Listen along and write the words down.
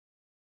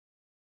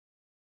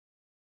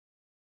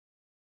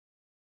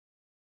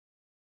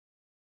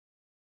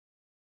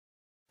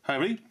Hi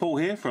everybody, Paul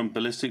here from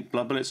Ballistic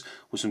Blood Bullets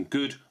with some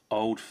good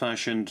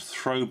old-fashioned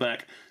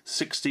throwback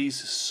 60s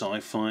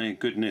sci-fi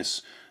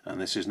goodness. And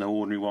this is no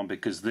ordinary one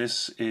because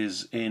this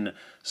is in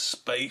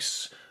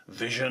Space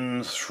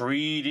Vision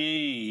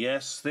 3D.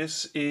 Yes,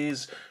 this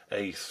is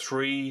a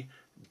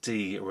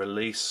 3D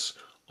release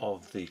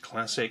of the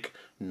classic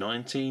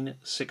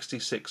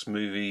 1966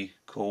 movie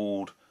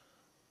called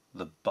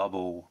The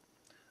Bubble.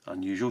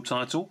 Unusual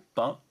title,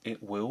 but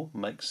it will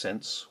make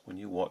sense when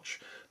you watch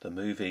the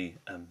movie,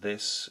 and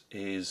this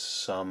is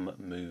some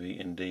movie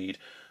indeed.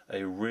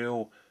 A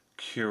real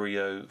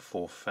curio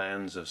for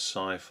fans of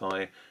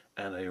sci-fi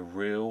and a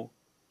real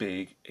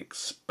big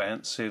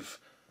expansive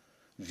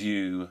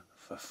view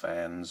for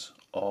fans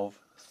of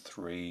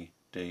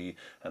 3D.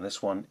 And this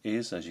one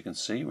is, as you can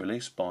see,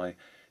 released by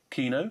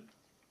Kino.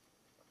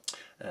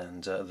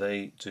 And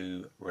they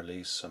do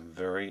release some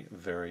very,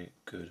 very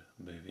good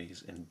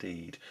movies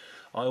indeed.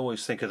 I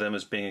always think of them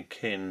as being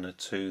akin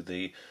to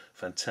the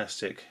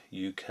fantastic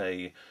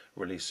UK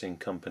releasing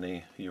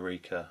company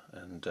Eureka,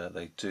 and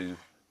they do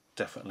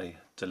definitely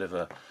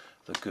deliver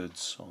the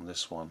goods on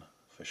this one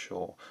for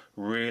sure.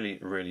 Really,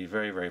 really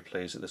very, very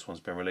pleased that this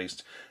one's been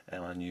released,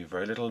 and I knew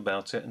very little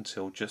about it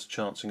until just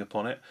chancing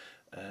upon it,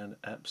 and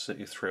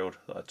absolutely thrilled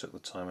that I took the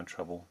time and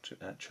trouble to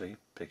actually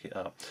pick it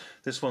up.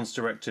 This one's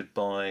directed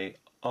by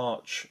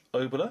Arch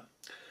Oboler,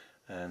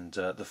 and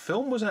the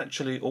film was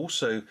actually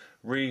also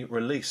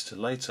re-released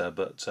later,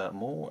 but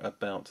more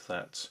about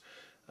that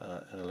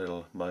in a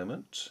little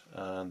moment.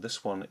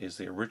 This one is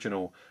the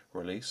original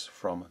release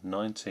from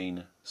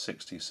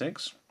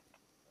 1966.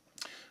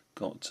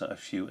 Got a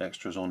few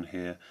extras on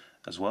here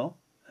as well,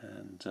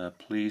 and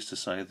pleased to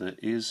say that it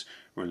is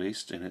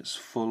released in its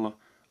full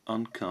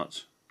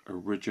uncut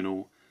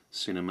original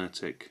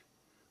cinematic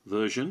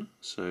version,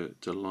 so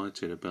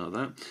delighted about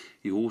that.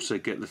 You also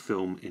get the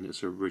film in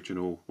its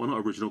original, well,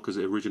 not original because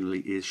it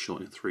originally is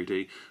shot in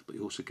 3D, but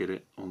you also get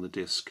it on the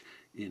disc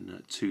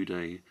in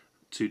 2D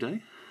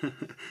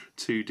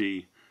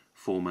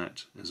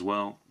format as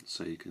well,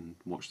 so you can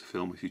watch the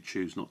film if you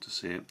choose not to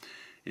see it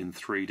in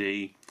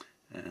 3D.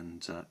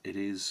 And it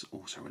is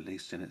also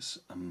released in its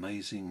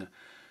amazing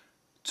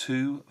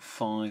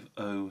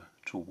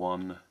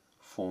 250:1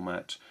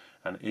 format,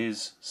 and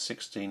is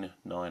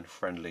 16:9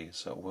 friendly,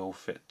 so it will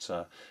fit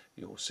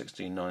your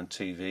 16:9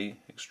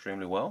 TV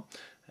extremely well,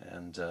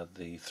 and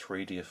the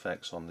 3D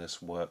effects on this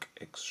work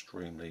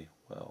extremely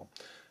well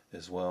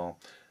as well.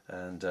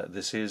 And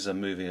this is a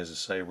movie, as I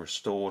say,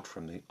 restored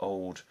from the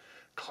old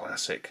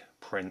classic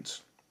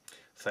print,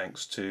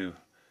 thanks to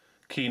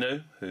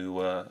Kino,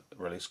 who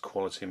release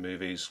quality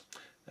movies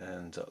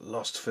and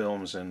lost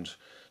films and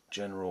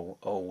general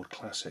old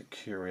classic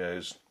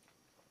curios.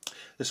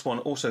 This one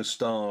also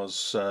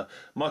stars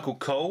Michael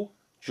Cole,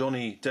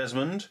 Johnny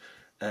Desmond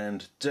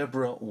and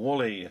Deborah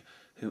Wally,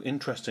 who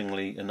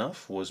interestingly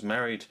enough was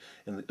married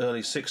in the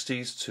early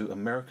 60s to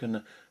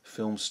American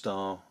film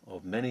star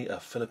of many a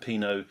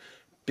Filipino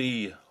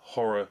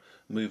B-horror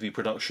movie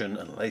production,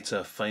 and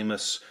later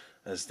famous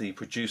as the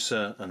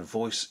producer and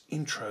voice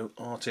intro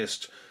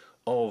artist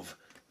of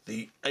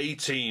the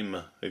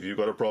A-Team. If you've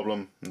got a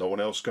problem, no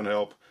one else can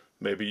help,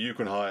 maybe you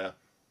can hire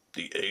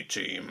the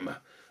A-Team.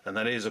 And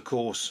that is, of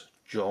course,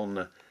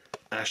 John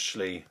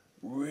Ashley.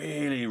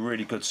 Really,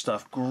 really good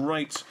stuff.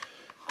 Great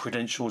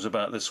credentials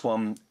about this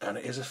one, and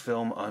it is a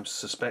film I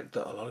suspect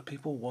that a lot of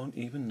people won't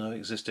even know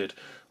existed.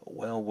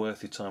 Well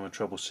worth your time and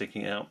trouble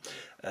seeking out.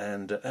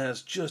 And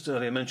as just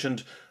earlier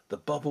mentioned, The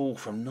Bubble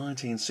from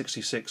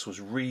 1966 was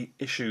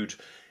reissued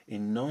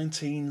in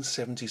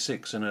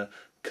 1976 in a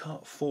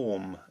cut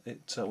form.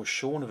 It was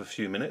shorn of a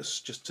few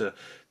minutes just to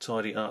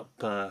tidy up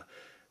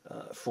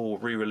for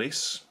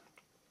re-release,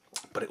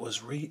 but it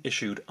was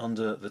reissued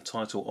under the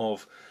title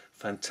of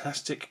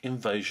Fantastic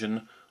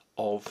Invasion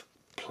of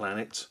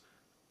Planet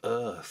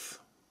Earth.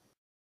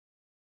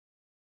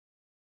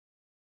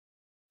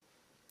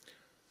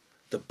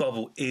 The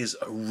Bubble is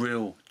a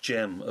real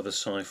gem of a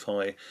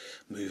sci-fi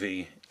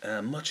movie,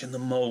 much in the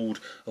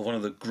mould of one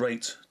of the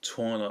great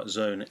Twilight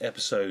Zone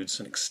episodes,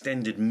 an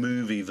extended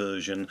movie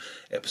version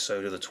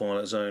episode of the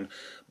Twilight Zone,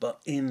 but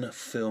in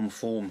film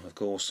form, of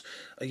course.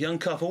 A young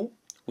couple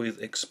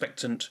with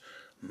expectant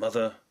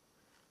mother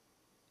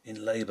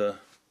in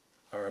labour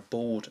are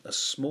aboard a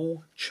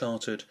small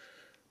chartered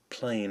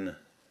plane,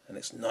 and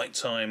it's night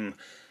time,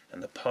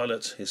 and the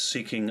pilot is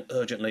seeking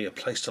urgently a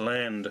place to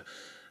land,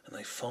 and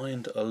they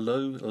find a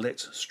low-lit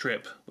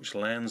strip which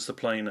lands the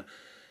plane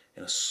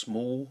in a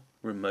small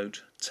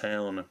remote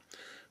town.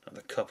 And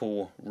the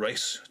couple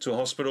race to a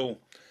hospital,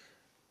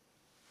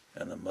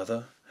 and the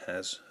mother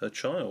has her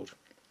child.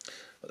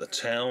 But the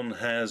town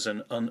has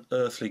an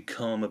unearthly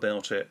calm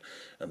about it,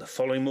 and the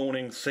following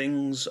morning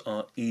things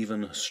are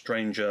even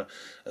stranger,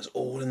 as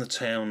all in the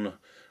town,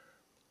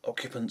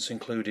 occupants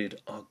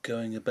included, are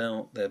going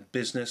about their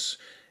business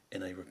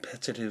in a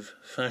repetitive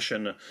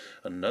fashion,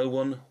 and no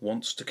one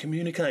wants to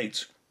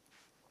communicate.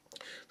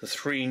 The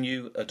three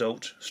new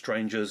adult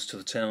strangers to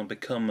the town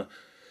become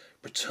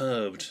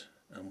perturbed,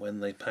 and when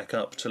they pack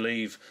up to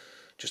leave,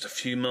 just a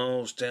few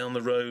miles down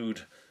the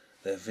road,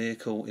 Their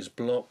vehicle is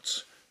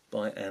blocked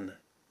by an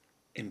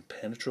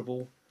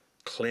impenetrable,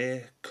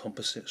 clear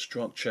composite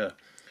structure,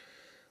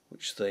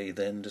 which they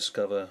then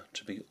discover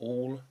to be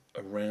all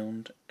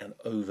around and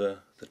over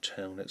the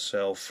town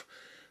itself.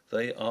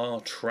 They are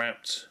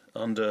trapped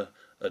under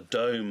a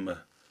dome,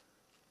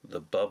 the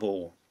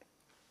bubble.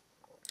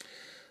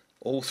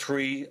 All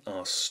three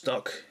are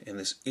stuck in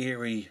this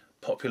eerie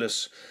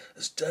populace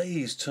as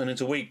days turn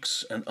into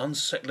weeks and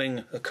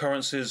unsettling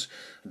occurrences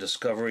and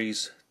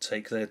discoveries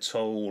take their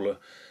toll,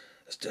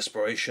 as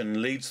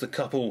desperation leads the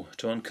couple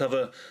to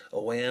uncover a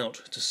way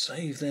out to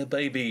save their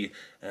baby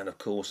and of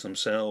course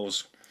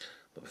themselves.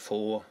 But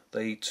before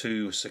they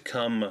too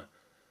succumb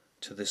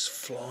to this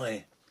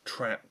fly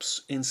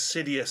trap's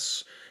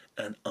insidious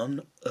and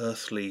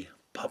unearthly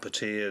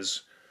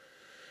puppeteers.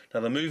 Now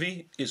the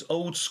movie is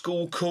old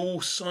school cool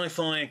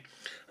sci-fi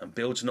and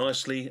builds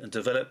nicely and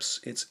develops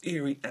its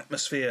eerie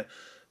atmosphere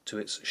to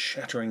its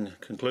shattering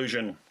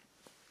conclusion.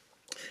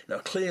 Now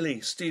clearly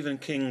Stephen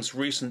King's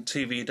recent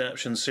TV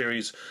adaptation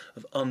series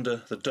of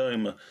Under the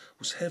Dome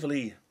was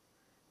heavily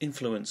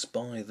influenced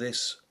by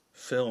this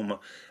film,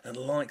 and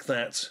like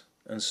that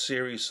and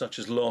series such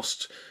as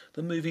Lost,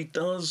 the movie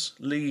does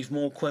leave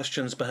more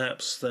questions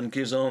perhaps than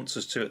gives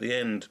answers to at the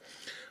end,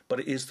 but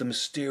it is the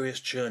mysterious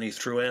journey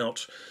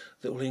throughout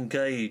that will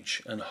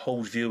engage and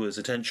hold viewers'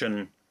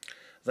 attention.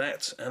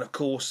 That, and of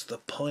course the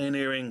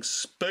pioneering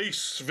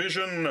space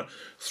vision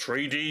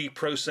 3D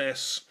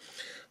process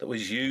that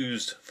was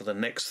used for the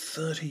next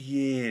 30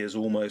 years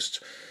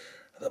almost.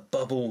 The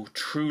bubble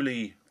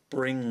truly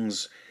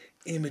brings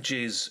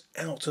images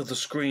out of the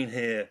screen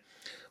here,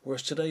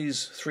 whereas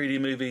today's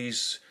 3D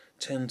movies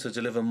tend to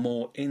deliver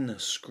more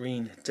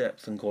in-screen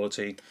depth and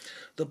quality.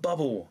 The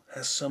bubble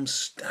has some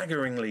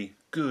staggeringly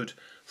good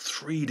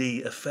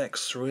 3D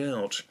effects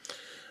throughout,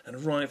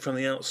 and right from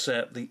the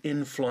outset the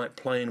in-flight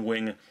plane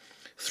wing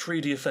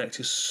 3D effect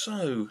is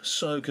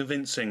so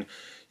convincing.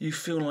 You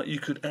feel like you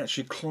could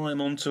actually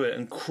climb onto it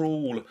and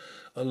crawl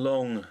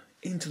along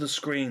into the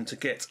screen to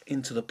get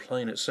into the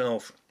plane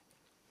itself.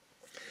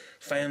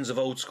 Fans of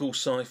old school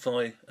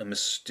sci-fi and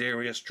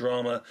mysterious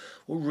drama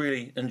will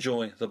really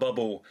enjoy The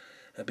Bubble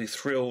and be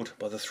thrilled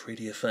by the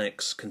 3D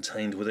effects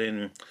contained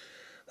within.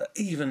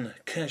 Even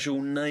casual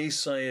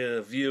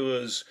naysayer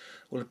viewers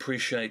will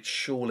appreciate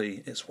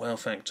surely its wow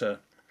factor.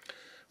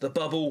 The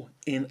Bubble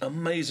in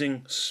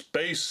amazing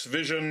space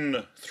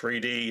vision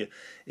 3D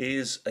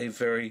is a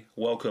very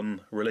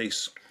welcome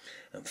release,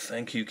 and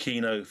thank you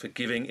Kino for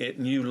giving it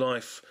new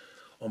life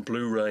on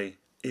Blu-ray.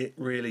 It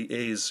really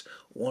is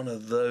one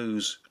of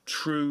those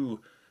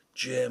true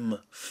gem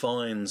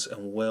finds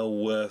and well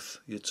worth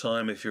your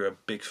time if you're a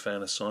big fan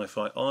of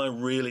sci-fi. I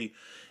really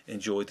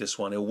enjoyed this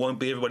one. It won't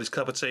be everybody's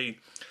cup of tea,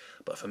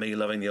 but for me,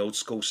 loving the old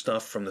school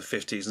stuff from the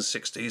 50s and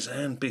 60s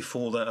and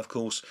before that of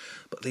course,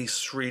 but these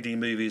 3D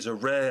movies are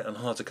rare and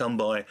hard to come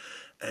by,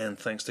 and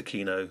thanks to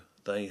Kino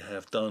they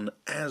have done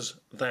as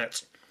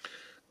that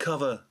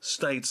cover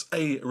states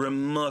a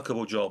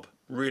remarkable job.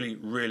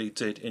 Really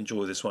did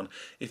enjoy this one.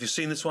 If you've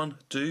seen this one,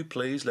 do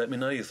please let me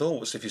know your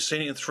thoughts. If you've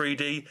seen it in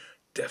 3D,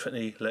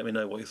 definitely let me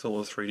know what you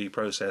thought of the 3D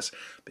process,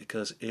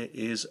 because it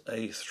is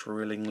a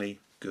thrillingly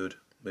good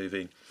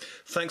movie.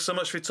 Thanks so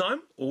much for your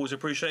time. Always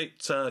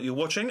appreciate you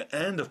watching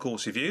and of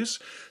course your views.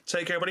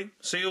 Take care everybody.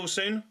 See you all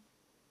soon.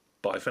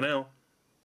 Bye for now.